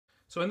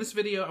So in this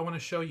video, I want to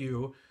show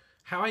you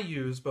how I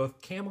use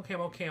both Camel,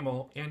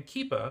 and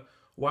Keepa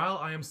while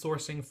I am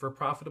sourcing for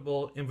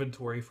profitable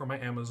inventory for my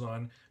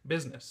Amazon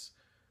business.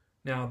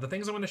 Now, the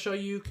things I'm going to show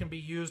you can be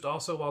used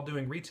also while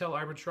doing retail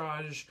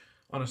arbitrage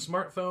on a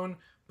smartphone,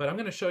 but I'm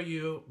going to show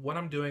you what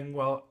I'm doing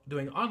while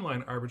doing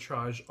online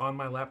arbitrage on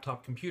my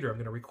laptop computer. I'm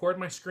going to record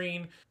my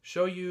screen,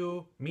 show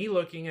you me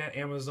looking at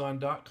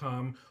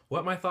Amazon.com,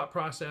 what my thought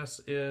process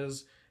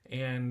is,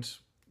 and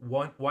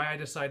why I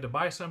decide to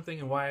buy something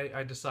and why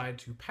I decide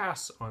to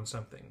pass on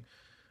something.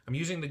 I'm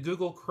using the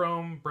Google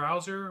Chrome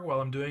browser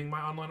while I'm doing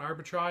my online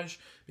arbitrage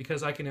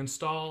because I can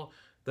install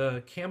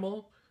the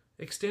Camel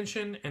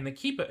extension and the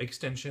Keepa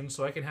extension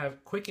so I can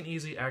have quick and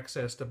easy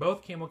access to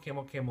both Camel,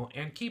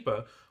 and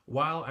Keepa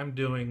while I'm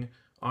doing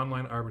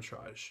online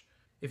arbitrage.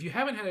 If you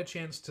haven't had a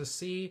chance to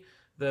see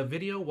the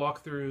video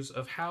walkthroughs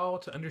of how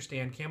to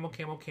understand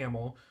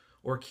Camel,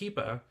 or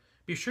Keepa,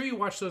 be sure you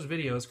watch those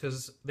videos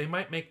because they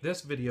might make this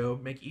video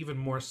make even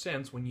more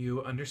sense when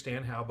you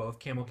understand how both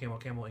Camel,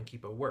 and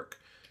Keepa work.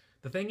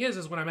 The thing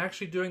is when I'm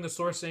actually doing the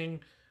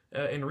sourcing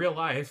in real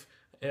life,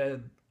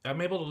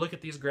 I'm able to look at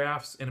these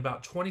graphs in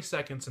about 20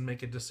 seconds and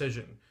make a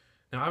decision.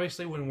 Now,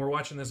 obviously, when we're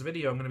watching this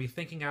video, I'm going to be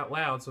thinking out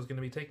loud, so it's going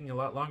to be taking a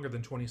lot longer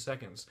than 20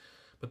 seconds.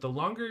 But the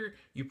longer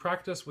you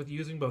practice with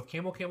using both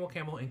Camel,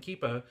 and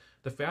Keepa,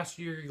 the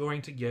faster you're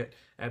going to get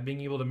at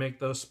being able to make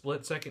those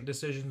split-second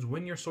decisions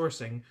when you're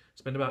sourcing.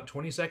 Spend about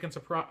 20 seconds a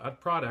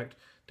product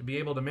to be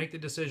able to make the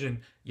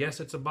decision, yes,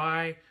 it's a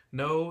buy,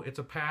 no, it's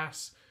a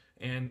pass,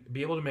 and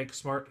be able to make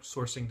smart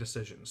sourcing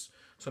decisions.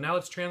 So now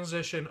let's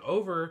transition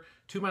over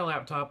to my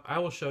laptop. I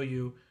will show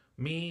you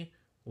me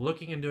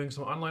looking and doing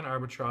some online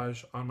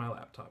arbitrage on my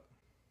laptop.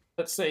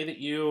 Let's say that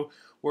you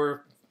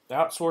were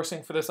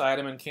outsourcing for this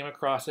item and came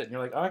across it and you're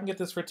like, oh, I can get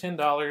this for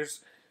 $10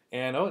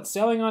 and oh, it's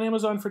selling on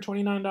Amazon for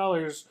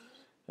 $29,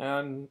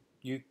 and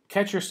you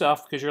catch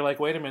yourself because you're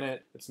like, wait a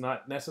minute, it's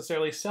not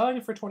necessarily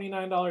selling for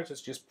 $29, it's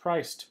just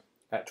priced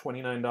at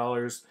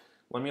 $29.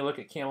 Let me look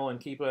at Camel and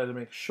Keepa to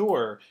make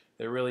sure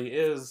it really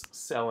is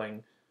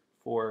selling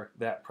for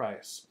that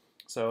price.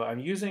 So I'm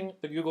using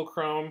the Google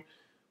Chrome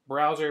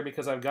browser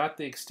because I've got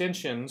the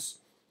extensions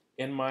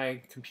in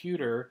my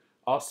computer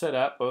all set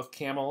up, both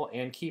Camel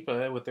and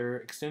Keepa with their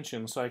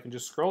extensions. So I can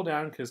just scroll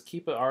down because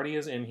Keepa already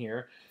is in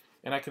here,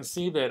 and I can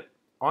see that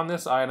on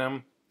this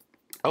item,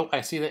 oh,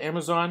 I see that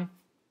Amazon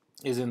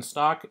is in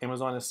stock.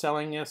 Amazon is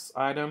selling this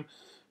item.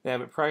 They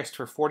have it priced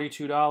for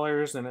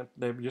 $42, and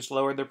they've just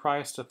lowered their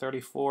price to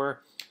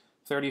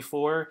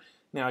 $34.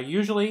 Now,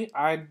 usually,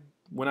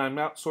 when I'm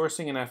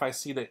outsourcing and if I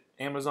see that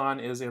Amazon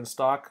is in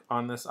stock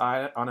on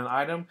an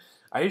item,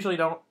 I usually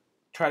don't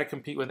try to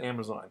compete with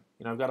Amazon.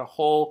 You know, I've got a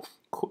whole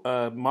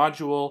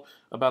module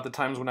about the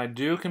times when I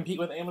do compete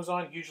with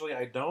Amazon. Usually,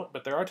 I don't,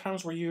 but there are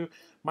times where you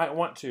might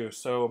want to.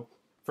 So,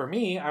 for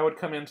me, I would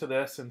come into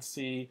this and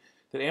see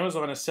that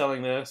Amazon is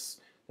selling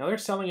this. Now, they're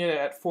selling it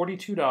at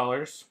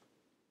 $42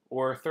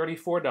 or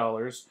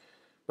 $34,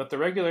 but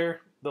the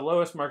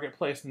lowest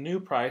marketplace new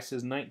price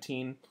is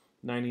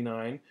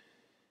 $19.99,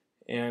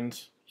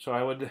 and so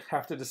I would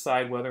have to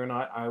decide whether or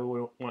not I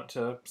would want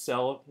to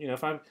sell. You know,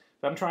 if I'm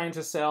trying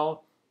to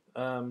sell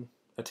a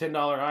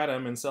 $10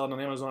 item and sell it on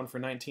Amazon for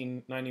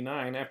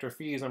 $19.99 after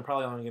fees, I'm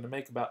probably only going to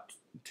make about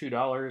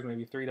 $2,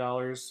 maybe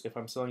 $3 if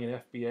I'm selling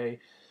an FBA.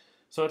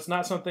 So it's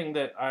not something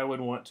that I would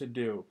want to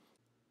do.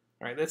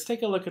 All right, let's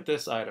take a look at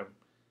this item.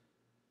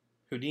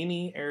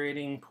 Houdini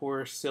Aerating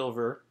Pour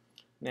Silver.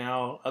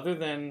 Now, other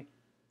than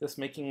this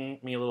making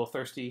me a little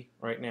thirsty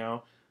right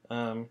now,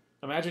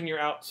 imagine you're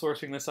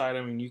outsourcing this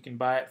item and you can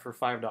buy it for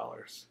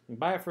 $5. You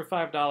buy it for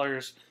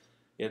 $5.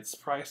 It's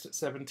priced at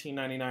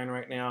 $17.99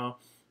 right now.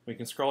 We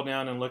can scroll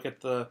down and look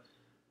at the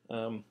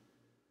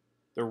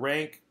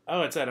rank.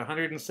 Oh, it's at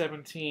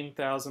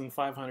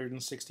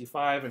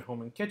 117,565 in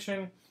home and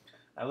kitchen.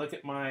 I look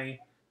at my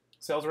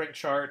sales rank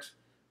chart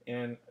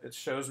and it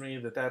shows me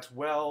that that's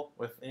well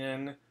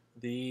within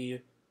the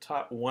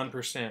top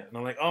 1%. And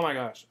I'm like, oh my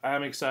gosh,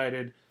 I'm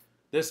excited.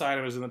 This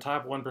item is in the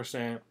top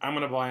 1%. I'm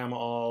going to buy them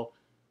all.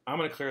 I'm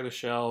going to clear the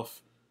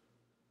shelf.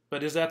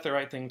 But is that the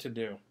right thing to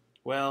do?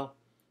 Well,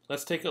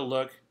 let's take a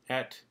look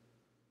at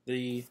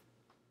the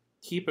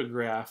Keepa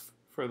graph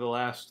for the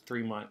last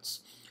 3 months.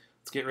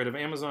 Let's get rid of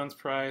Amazon's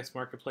price,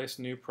 marketplace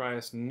new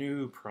price,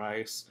 new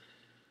price.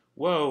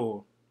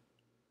 Whoa.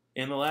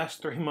 In the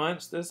last 3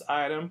 months, this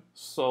item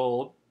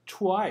sold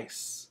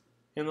twice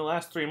in the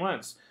last 3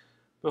 months.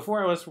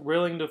 Before I was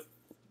willing to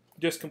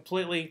just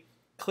completely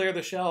clear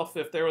the shelf.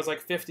 If there was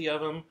like 50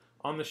 of them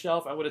on the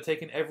shelf, I would have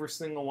taken every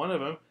single one of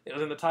them. It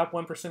was in the top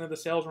 1% of the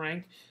sales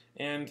rank,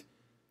 and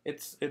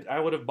I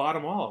would have bought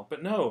them all.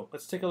 But no,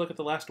 let's take a look at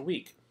the last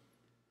week.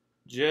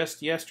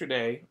 Just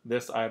yesterday,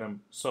 this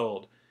item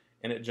sold,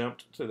 and it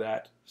jumped to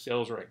that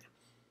sales rank.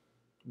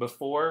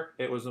 Before,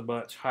 it was a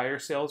much higher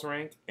sales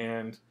rank,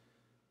 and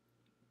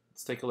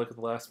let's take a look at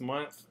the last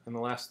month and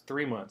the last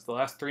 3 months. The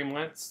last 3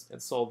 months,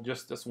 it sold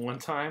just this one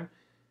time,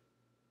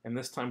 and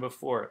this time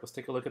before it. Let's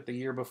take a look at the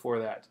year before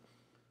that.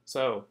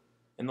 So,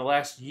 in the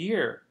last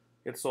year,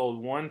 it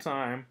sold 1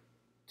 time,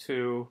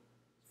 2,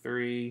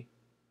 3,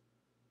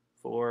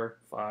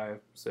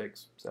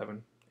 6,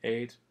 7,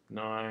 8,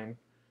 9,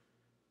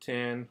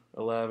 10,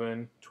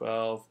 11,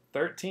 12,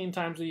 13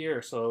 times a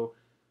year. So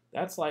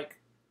that's like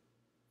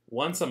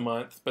once a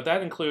month, but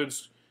that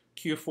includes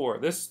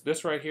Q4.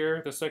 This right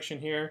here, this section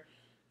here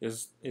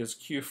is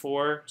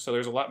Q4, so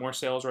there's a lot more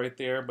sales right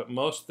there, but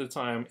most of the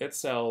time it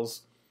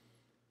sells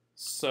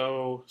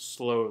so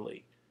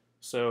slowly.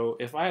 So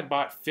if I had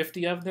bought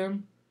 50 of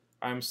them,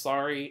 I'm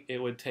sorry,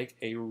 it would take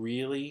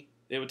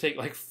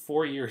like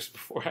 4 years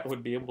before I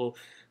would be able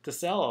to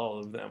sell all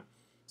of them.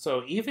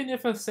 So even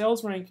if a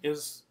sales rank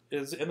is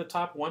in the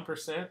top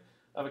 1%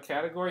 of a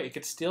category, it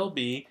could still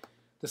be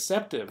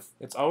deceptive.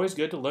 It's always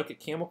good to look at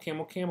camel,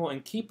 camel, camel,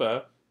 and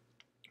Keepa,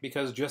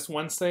 because just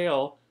one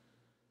sale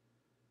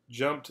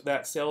jumped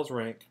that sales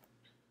rank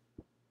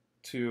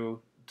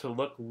to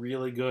look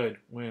really good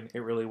when it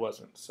really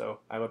wasn't. So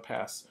I would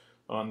pass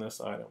on this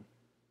item.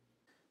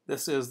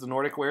 This is the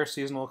Nordic Ware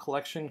Seasonal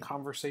Collection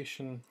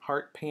Conversation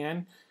Heart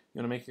Pan. You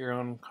want to make your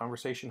own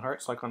conversation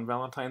hearts like on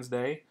Valentine's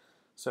Day.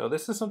 So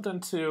this is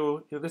something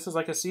this is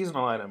like a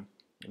seasonal item.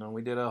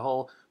 We did a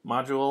whole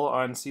module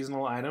on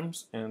seasonal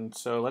items, and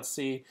so let's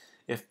see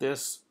if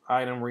this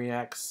item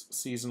reacts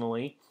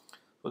seasonally.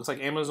 Looks like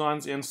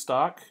Amazon's in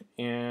stock,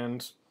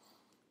 and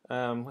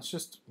let's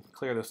just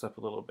clear this up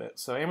a little bit.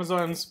 So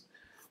Amazon's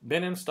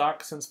been in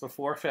stock since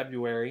before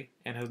February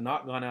and has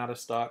not gone out of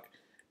stock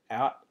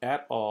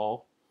at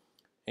all.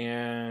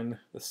 And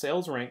the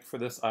sales rank for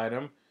this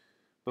item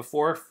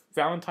before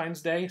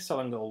Valentine's Day,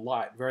 selling a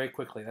lot very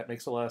quickly. That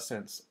makes a lot of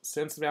sense.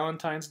 Since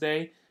Valentine's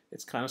Day,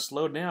 it's kind of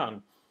slowed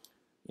down.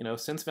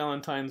 Since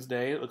Valentine's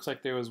Day, it looks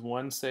like there was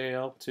 1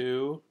 sale,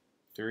 2,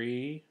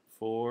 3,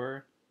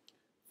 4,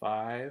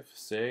 5,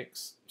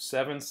 6,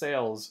 7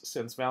 sales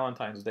since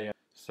Valentine's Day.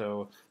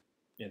 So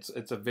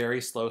it's a very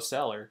slow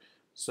seller.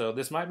 So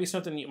this might be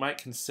something you might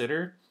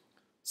consider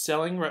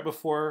selling right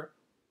before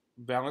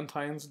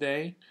Valentine's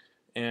Day.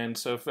 And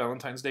so if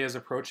Valentine's Day is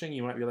approaching,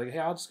 you might be like, hey,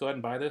 I'll just go ahead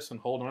and buy this and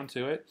hold on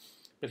to it.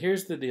 But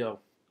here's the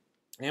deal.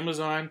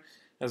 Amazon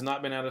has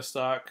not been out of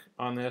stock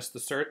on this. The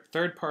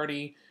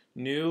third-party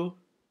new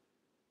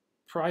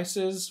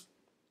prices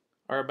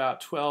are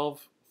about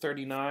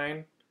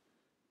 $12.39.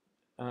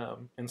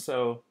 And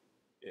so,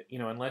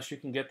 unless you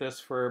can get this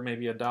for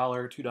maybe $1,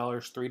 $2,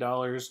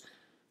 $3,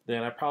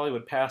 then I probably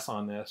would pass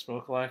on this.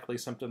 Most likely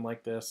something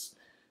like this,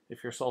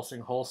 if you're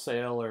sourcing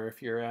wholesale or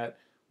if you're at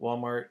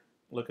Walmart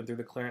looking through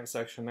the clearance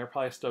section, they're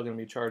probably still going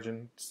to be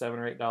charging $7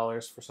 or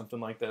 $8 for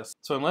something like this.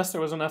 So unless there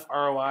was enough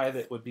ROI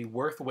that would be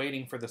worth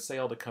waiting for the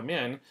sale to come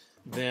in,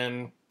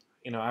 then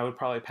I would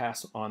probably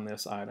pass on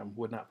this item,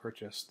 would not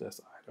purchase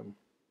this item.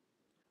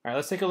 All right,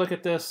 let's take a look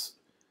at this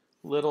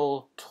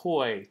little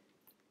toy.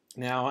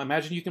 Now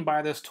imagine you can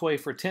buy this toy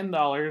for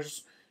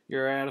 $10.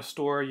 You're at a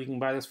store, you can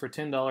buy this for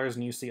 $10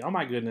 and you see, oh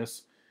my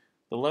goodness,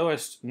 the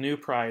lowest new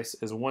price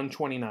is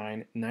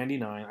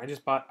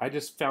 $129.99. I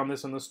just found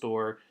this in the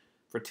store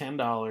for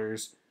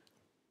 $10.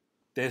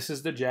 This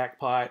is the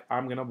jackpot.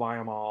 I'm going to buy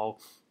them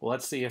all. Well,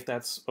 let's see if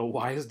that's a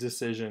wise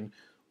decision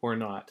or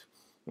not.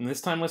 And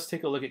this time, let's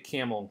take a look at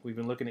Camel. We've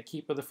been looking at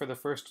Keepa for the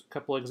first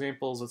couple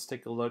examples. Let's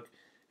take a look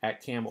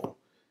at Camel.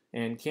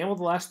 And Camel,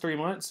 the last 3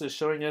 months, is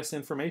showing us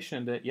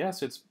information that,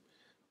 yes,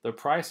 the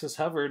price has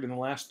hovered in the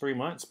last 3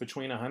 months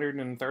between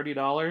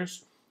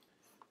 $130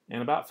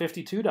 and about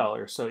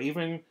 $52. So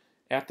even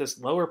at this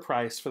lower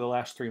price for the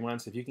last 3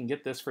 months, if you can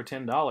get this for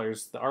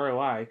 $10, the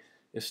ROI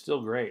is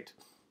still great.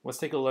 Let's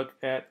take a look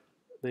at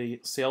the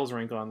sales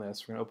rank on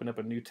this. We're going to open up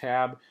a new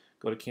tab,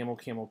 go to Camel,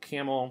 Camel,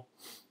 Camel,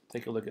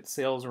 take a look at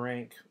sales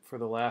rank for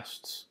the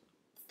last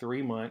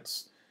 3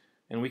 months,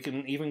 and we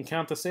can even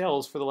count the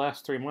sales for the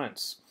last 3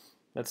 months.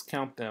 Let's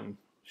count them,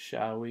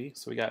 shall we?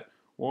 So we got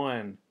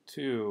 1,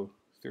 2,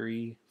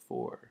 3,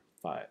 4,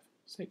 5,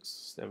 6,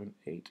 7,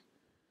 8,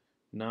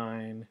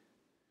 9,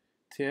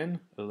 10,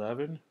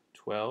 11,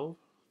 12,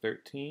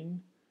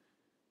 13,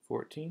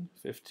 14,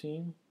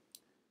 15,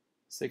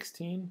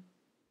 16,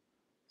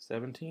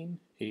 17,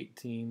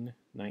 18,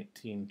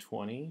 19,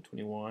 20,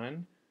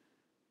 21,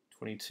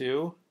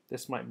 22.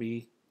 This might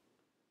be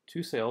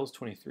 2 sales,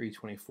 23,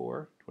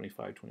 24,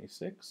 25,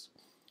 26,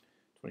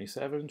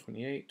 27,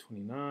 28,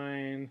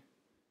 29,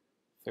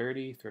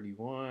 30,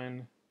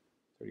 31,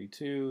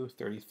 32,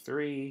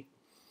 33,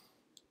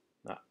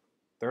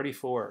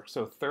 34.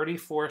 So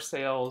 34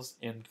 sales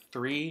in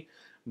 3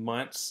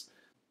 months,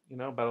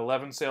 about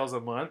 11 sales a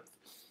month.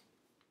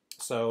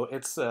 So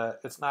it's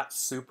not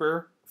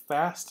super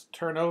fast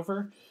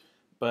turnover,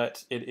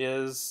 but it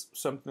is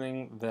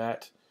something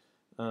that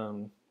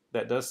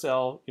that does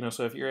sell.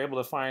 So if you're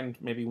able to find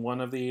maybe 1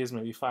 of these,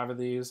 maybe 5 of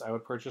these, I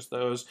would purchase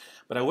those.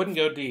 But I wouldn't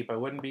go deep. I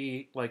wouldn't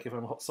be like, if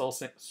I'm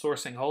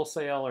sourcing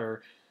wholesale,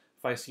 or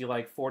if I see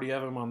like 40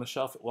 of them on the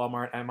shelf at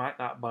Walmart, I might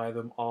not buy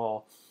them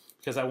all,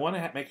 because I want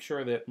to make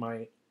sure that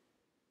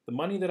the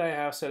money that I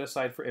have set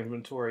aside for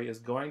inventory is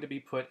going to be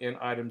put in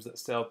items that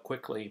sell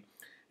quickly,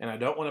 and I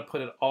don't want to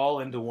put it all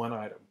into one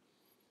item.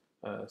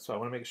 So I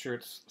want to make sure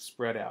it's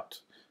spread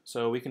out.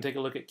 So we can take a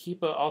look at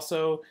Keepa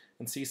also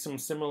and see some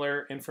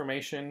similar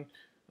information.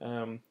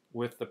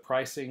 with the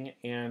pricing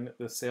and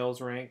the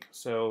sales rank.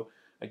 So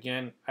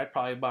again, I'd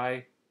probably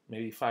buy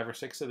maybe 5 or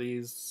 6 of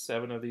these,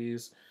 7 of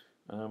these.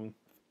 I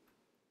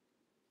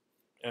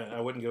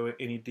wouldn't go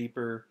any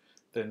deeper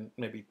than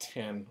maybe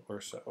 10 or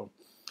so.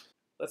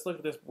 Let's look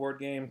at this board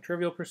game,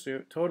 Trivial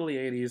Pursuit, totally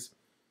 80s.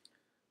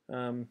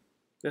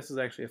 This is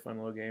actually a fun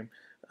little game.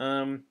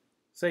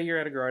 Say you're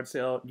at a garage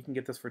sale, you can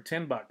get this for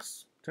 10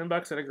 bucks. 10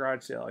 bucks at a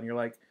garage sale, and you're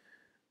like,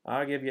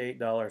 I'll give you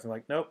 $8. I'm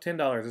like, nope,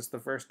 $10. It's the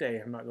first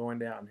day. I'm not going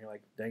down. You're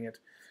like, dang it.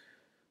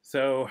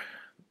 So,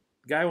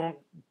 guy won't,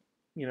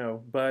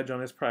 budge on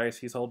his price.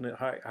 He's holding it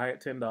high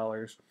at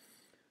 $10.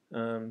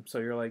 So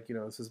you're like,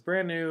 this is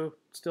brand new,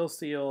 still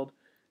sealed,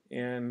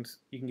 and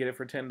you can get it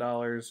for $10.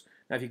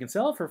 Now, if you can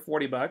sell it for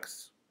 40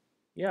 bucks,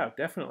 yeah,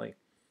 definitely.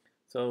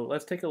 So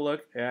let's take a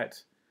look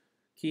at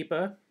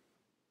Keepa,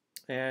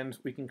 and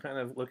we can kind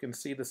of look and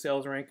see the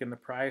sales rank and the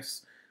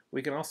price.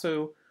 We can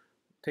also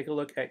take a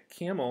look at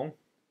Camel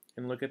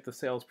and look at the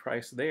sales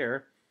price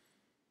there.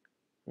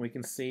 We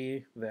can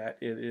see that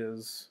it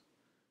is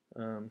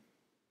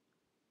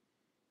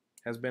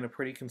has been a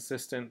pretty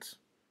consistent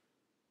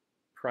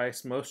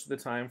price most of the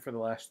time for the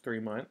last 3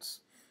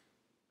 months.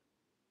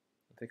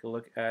 Take a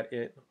look at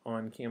it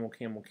on Camel.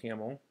 Take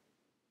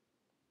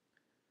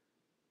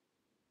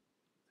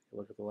a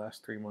look at the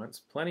last 3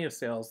 months. Plenty of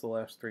sales the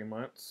last 3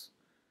 months.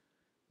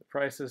 The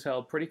price has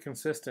held pretty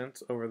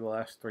consistent over the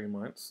last 3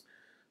 months.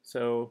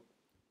 So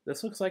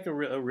this looks like a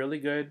really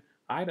good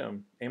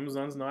item.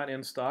 Amazon's not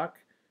in stock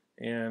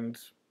and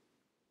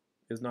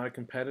is not a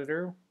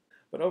competitor.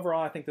 But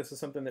overall, I think this is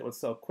something that would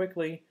sell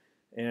quickly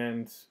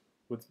and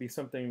would be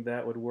something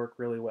that would work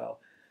really well.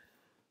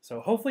 So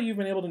hopefully you've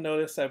been able to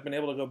notice I've been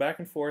able to go back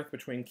and forth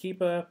between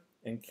Keepa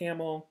and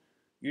Camel.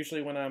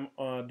 Usually when I'm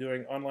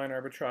doing online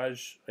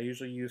arbitrage, I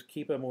usually use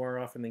Keepa more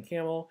often than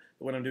Camel.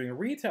 But when I'm doing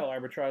retail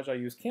arbitrage, I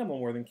use Camel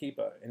more than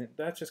Keepa. And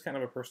that's just kind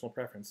of a personal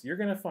preference. You're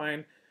going to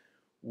find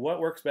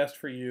what works best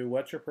for you,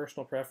 what's your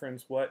personal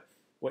preference, what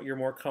you're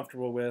more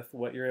comfortable with,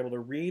 what you're able to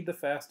read the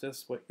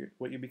fastest,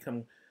 what you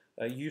become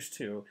used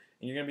to.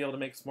 And you're going to be able to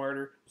make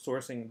smarter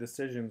sourcing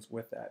decisions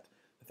with that.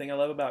 The thing I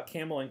love about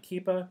Camel and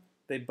Keepa,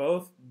 they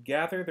both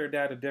gather their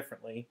data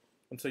differently.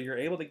 And so you're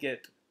able to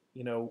get,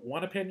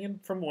 one opinion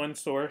from one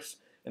source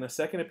and a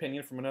second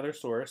opinion from another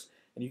source.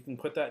 And you can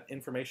put that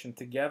information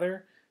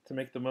together to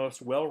make the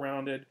most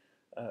well-rounded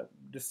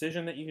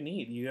decision that you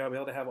need. You'll be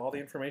able to have all the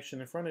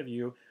information in front of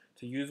you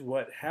to use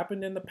what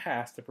happened in the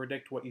past to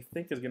predict what you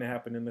think is going to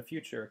happen in the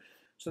future.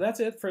 So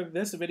that's it for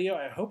this video.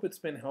 I hope it's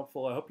been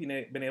helpful. I hope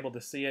you've been able to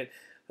see it.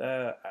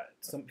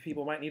 Some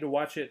people might need to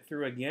watch it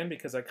through again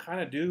because I kind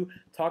of do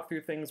talk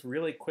through things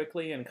really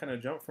quickly and kind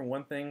of jump from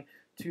one thing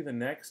to the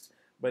next.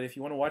 But if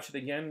you want to watch it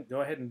again, go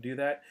ahead and do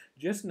that.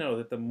 Just know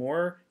that the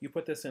more you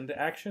put this into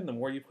action, the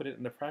more you put it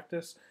into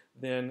practice,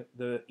 then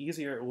the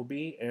easier it will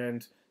be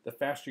and the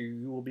faster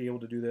you will be able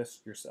to do this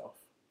yourself.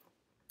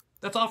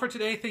 That's all for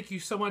today. Thank you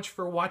so much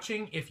for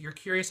watching. If you're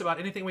curious about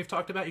anything we've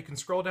talked about, you can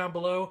scroll down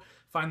below,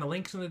 find the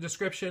links in the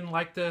description,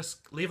 like this,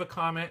 leave a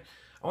comment.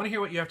 I want to hear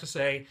what you have to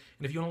say.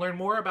 And if you want to learn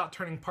more about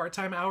turning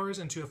part-time hours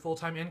into a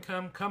full-time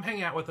income, come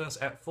hang out with us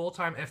at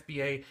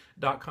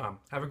fulltimefba.com.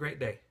 Have a great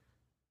day.